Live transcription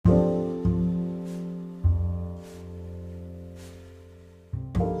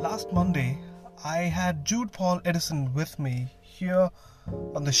last Monday, I had Jude Paul Edison with me here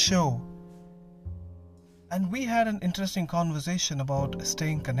on the show, and we had an interesting conversation about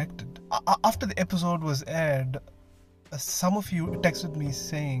staying connected. After the episode was aired, some of you texted me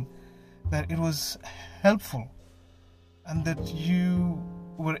saying that it was helpful and that you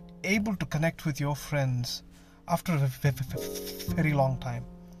were able to connect with your friends after a very long time.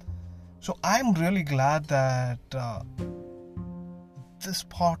 So I'm really glad that this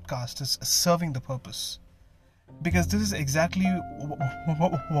podcast is serving the purpose, because this is exactly what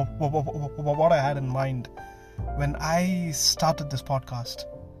I had in mind when I started this podcast,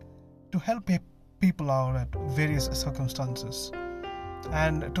 to help people out at various circumstances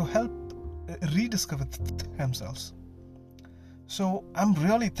and to help rediscover themselves. So I'm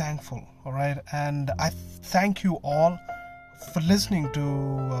really thankful, alright, and I thank you all for listening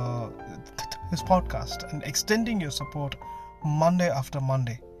to this podcast and extending your support Monday after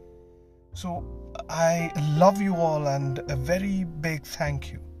Monday. So I love you all, and a very big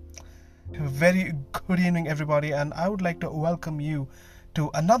thank you. A very good evening, everybody, and I would like to welcome you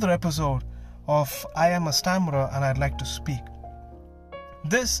to another episode of I Am a Stammerer and I'd Like to Speak.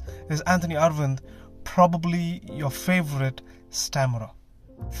 This is Anthony Arvind, probably your favorite stammerer.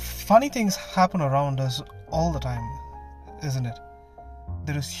 Funny things happen around us all the time, isn't it?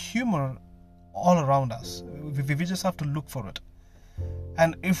 There is humor all around us. We just have to look for it.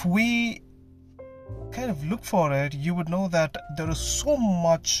 And if we kind of look for it, you would know that there is so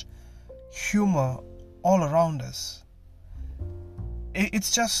much humor all around us.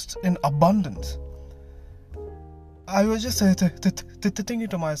 It's just in abundance. I was just thinking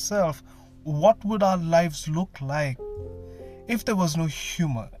to myself, what would our lives look like if there was no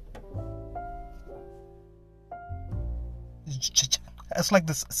humor? It's like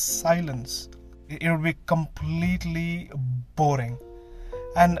this silence. It would be completely boring.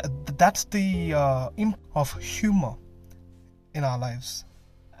 And that's the impact of humor in our lives.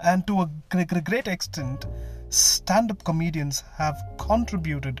 And to a great extent, stand-up comedians have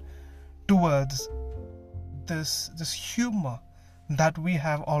contributed towards this humor that we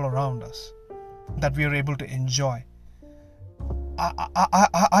have all around us, that we are able to enjoy.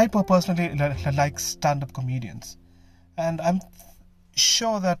 I personally like stand-up comedians, and I'm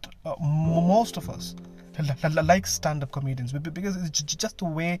sure that most of us like stand-up comedians because it's just the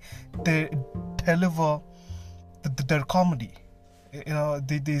way they deliver their comedy. You know,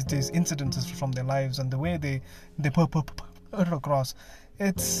 these incidences from their lives and the way they put it across.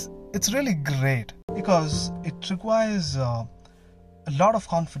 It's really great, because it requires a lot of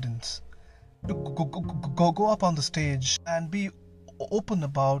confidence to go up on the stage and be open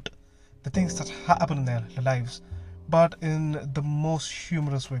about the things that happen in their lives, but in the most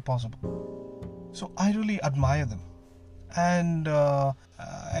humorous way possible. So I really admire them, and I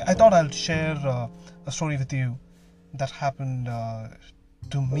thought I'll share a story with you that happened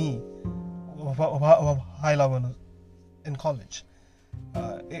to me while I was in college.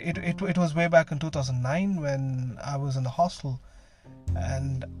 It was way back in 2009 when I was in the hostel,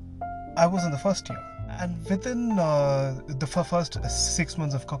 and I was in the first year. And within the first 6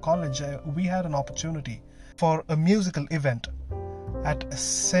 months of college, we had an opportunity for a musical event at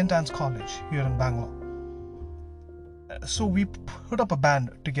St. Anne's College here in Bangalore. So we put up a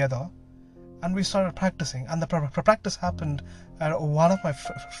band together and we started practicing, and the practice happened at one of my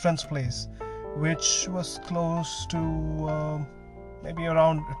friend's place, which was close to maybe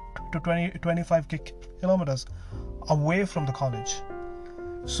around 25 kilometers away from the college.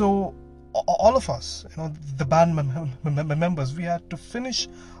 So all of us, the band members, we had to finish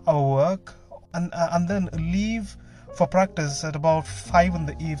our work and then leave for practice at about 5 in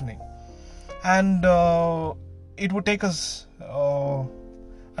the evening, and it would take us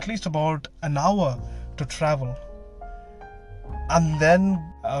at least about an hour to travel, and then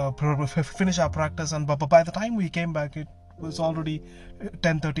finish our practice. And by the time we came back, it was already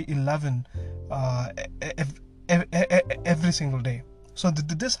 10:30, 11 every single day. So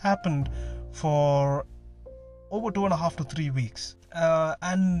this happened for over 2.5 to 3 weeks,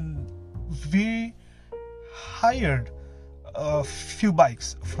 and we hired a few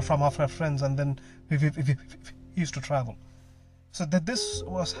bikes from our friends, and then we used to travel. So that this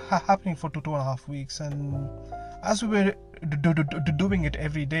was happening for 2.5 weeks, and as we were doing it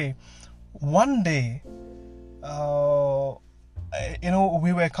every day, one day,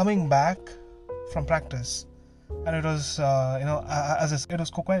 we were coming back from practice, and it was, it was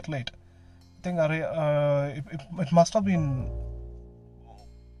quite late. I think it must have been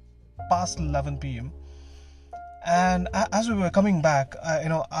past 11 p.m. And as we were coming back, I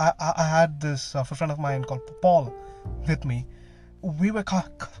had this friend of mine called Paul with me. We were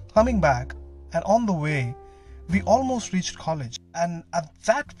coming back, and on the way, we almost reached college. And at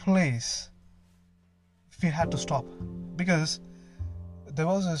that place, we had to stop because there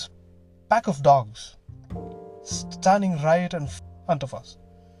was this pack of dogs standing right in front of us.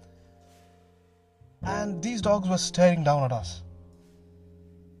 And these dogs were staring down at us.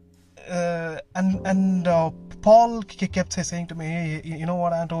 And Paul kept saying to me, hey, you know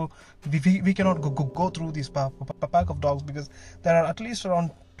what, Anto, we cannot go through these pack of dogs because there are at least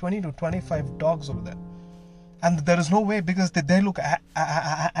around 20 to 25 dogs over there. And there is no way because they look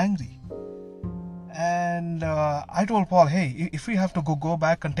angry. And I told Paul, hey, if we have to go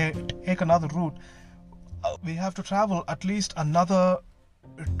back and take another route, we have to travel at least another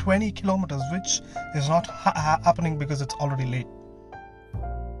 20 kilometers, which is not happening because it's already late.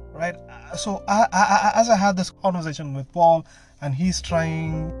 Right? So as I had this conversation with Paul, and he's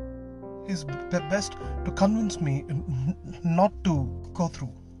trying his best to convince me not to go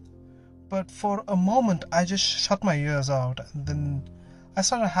through. But for a moment, I just shut my ears out, and then I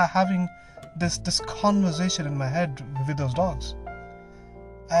started having this conversation in my head with those dogs.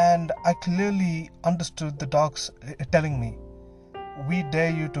 And I clearly understood the dogs telling me, we dare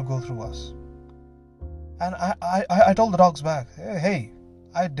you to go through us. And I told the dogs back, hey,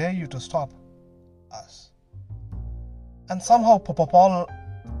 I dare you to stop us. And somehow Paul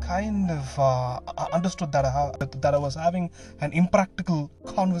kind of understood that I was having an impractical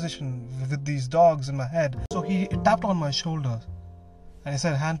conversation with these dogs in my head. So he tapped on my shoulder and he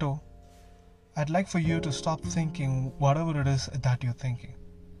said, Hanto, I'd like for you to stop thinking whatever it is that you're thinking.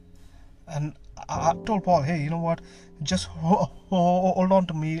 And I told Paul, hey, you know what, just hold on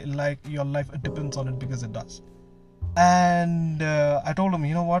to me like your life depends on it, because it does. And I told him,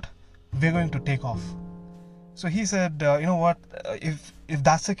 you know what, we're going to take off. So he said, you know what, if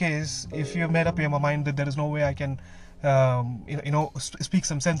that's the case, if you've made up your mind that there is no way I can speak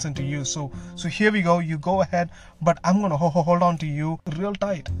some sense into you, so here we go, you go ahead, but I'm gonna hold on to you real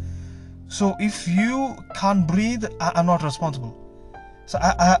tight. So if you can't breathe, I'm not responsible. So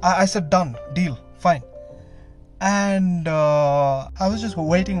I said, done, deal, fine. And I was just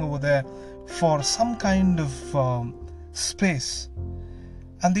waiting over there for some kind of space.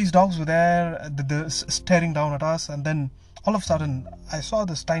 And these dogs were there, they're staring down at us. And then all of a sudden, I saw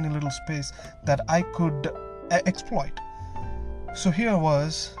this tiny little space that I could exploit. So here I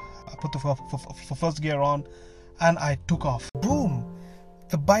was, I put the first gear on, and I took off. Boom!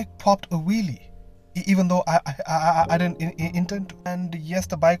 The bike popped a wheelie, even though I didn't intend to. And yes,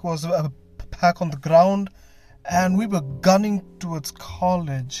 the bike was back on the ground, and we were gunning towards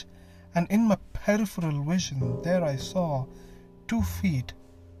college. And in my peripheral vision, there I saw 2 feet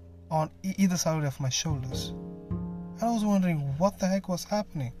on either side of my shoulders. And I was wondering what the heck was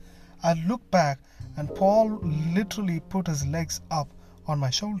happening. I looked back, and Paul literally put his legs up on my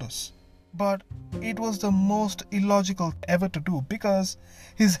shoulders. But it was the most illogical ever to do, because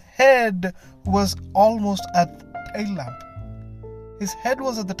his head was almost at the tail lamp. His head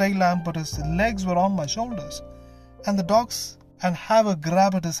was at the tail lamp, but his legs were on my shoulders. And the dogs and have a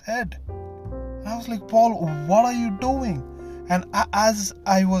grab at his head. And I was like, Paul, what are you doing? And as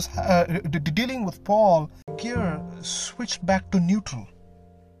I was dealing with Paul, gear switched back to neutral.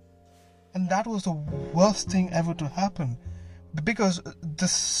 And that was the worst thing ever to happen, because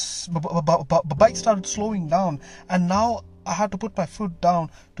this bike started slowing down, and now I had to put my foot down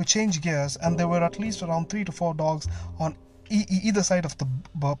to change gears, and there were at least around 3 to 4 dogs on either side of the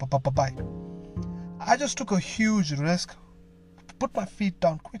bike. I just took a huge risk, put my feet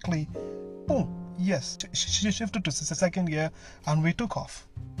down quickly, boom, yes, she shifted to second gear, and we took off.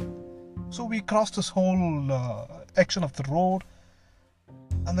 So we crossed this whole section of the road,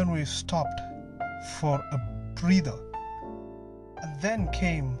 and then we stopped for a breather. And then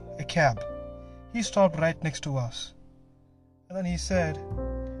came a cab. He stopped right next to us. And then he said,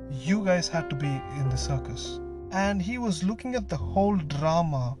 you guys had to be in the circus. And he was looking at the whole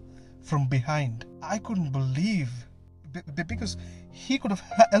drama from behind. I couldn't believe, because he could have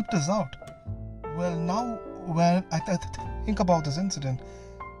helped us out. Well, now when I think about this incident,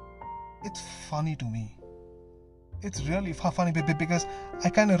 it's funny to me. It's really funny because I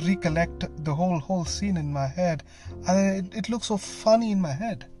kind of recollect the whole scene in my head, and it looks so funny in my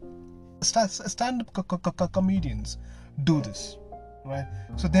head. Stand-up comedians do this, right?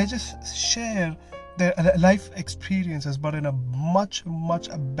 So they just share their life experiences, but in a much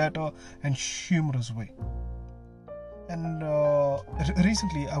better and humorous way. And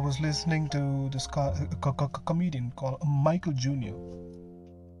recently I was listening to this comedian called Michael Jr.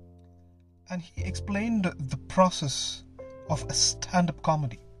 And he explained the process of a stand-up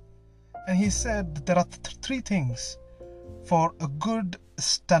comedy. And he said that there are 3 things for a good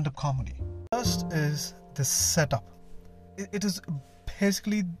stand-up comedy. First is the setup. It is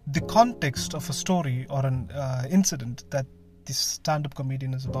basically the context of a story or an incident that the stand-up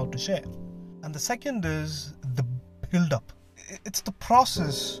comedian is about to share. And the second is the build-up. It's the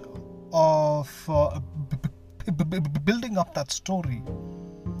process of building up that story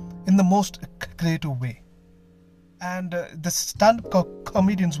in the most creative way. And the stand-up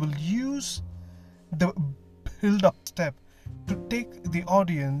comedians will use the build-up step to take the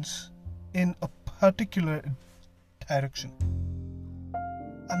audience in a particular direction.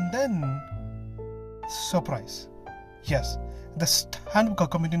 And then surprise. Yes, the stand-up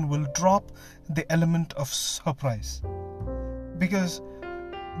comedian will drop the element of surprise because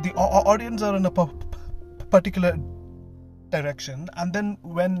the audience are in a particular direction, and then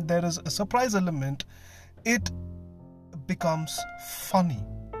when there is a surprise element, it becomes funny,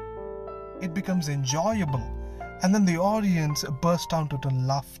 it becomes enjoyable, and then the audience bursts out into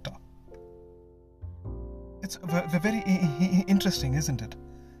laughter. It's very interesting, isn't it?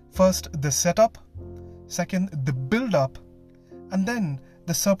 First the setup, second the build up, and then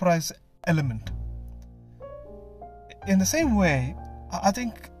the surprise element. In the same way, I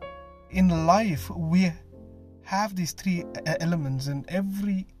think in life we have these three elements in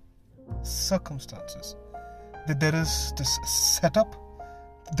every circumstances. That there is this setup,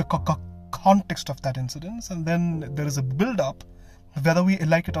 the context of that incident, and then there is a build up, whether we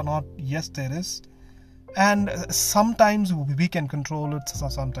like it or not. Yes, there is, and sometimes we can control it,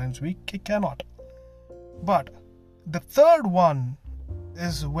 sometimes we cannot. But the third one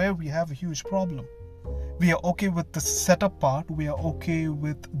is where we have a huge problem. We are okay with the setup part, we are okay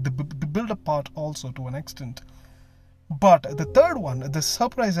with the build-up part also to an extent. But the third one, the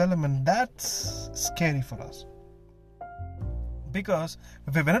surprise element, that's scary for us. Because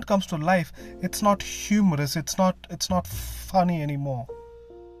when it comes to life, it's not humorous, it's not funny anymore.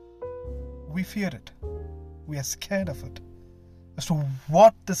 We fear it. We are scared of it. As to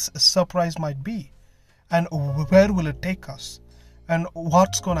what this surprise might be, and where will it take us, and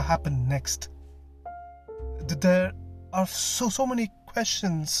what's going to happen next. There are so many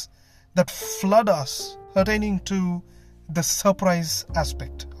questions that flood us pertaining to the surprise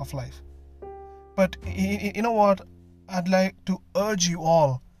aspect of life. But you know what? I'd like to urge you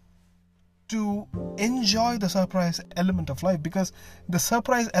all to enjoy the surprise element of life, because the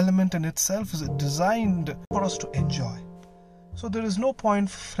surprise element in itself is designed for us to enjoy. So there is no point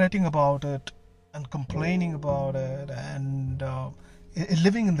fretting about it and complaining about it and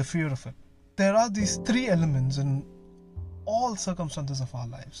living in the fear of it. There are these three elements in all circumstances of our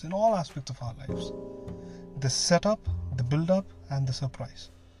lives, in all aspects of our lives: the setup, the build-up, and the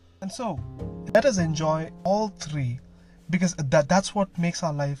surprise. And so let us enjoy all three, because that's what makes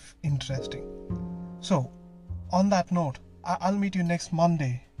our life interesting. So on that note, I'll meet you next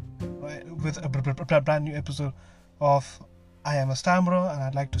Monday, right, with a brand new episode of I Am a Stammerer and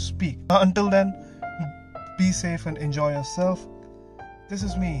I'd Like to Speak. Until then, be safe and enjoy yourself. This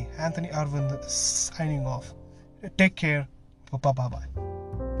is me, Anthony Arvind, signing off. Take care. Bye-bye.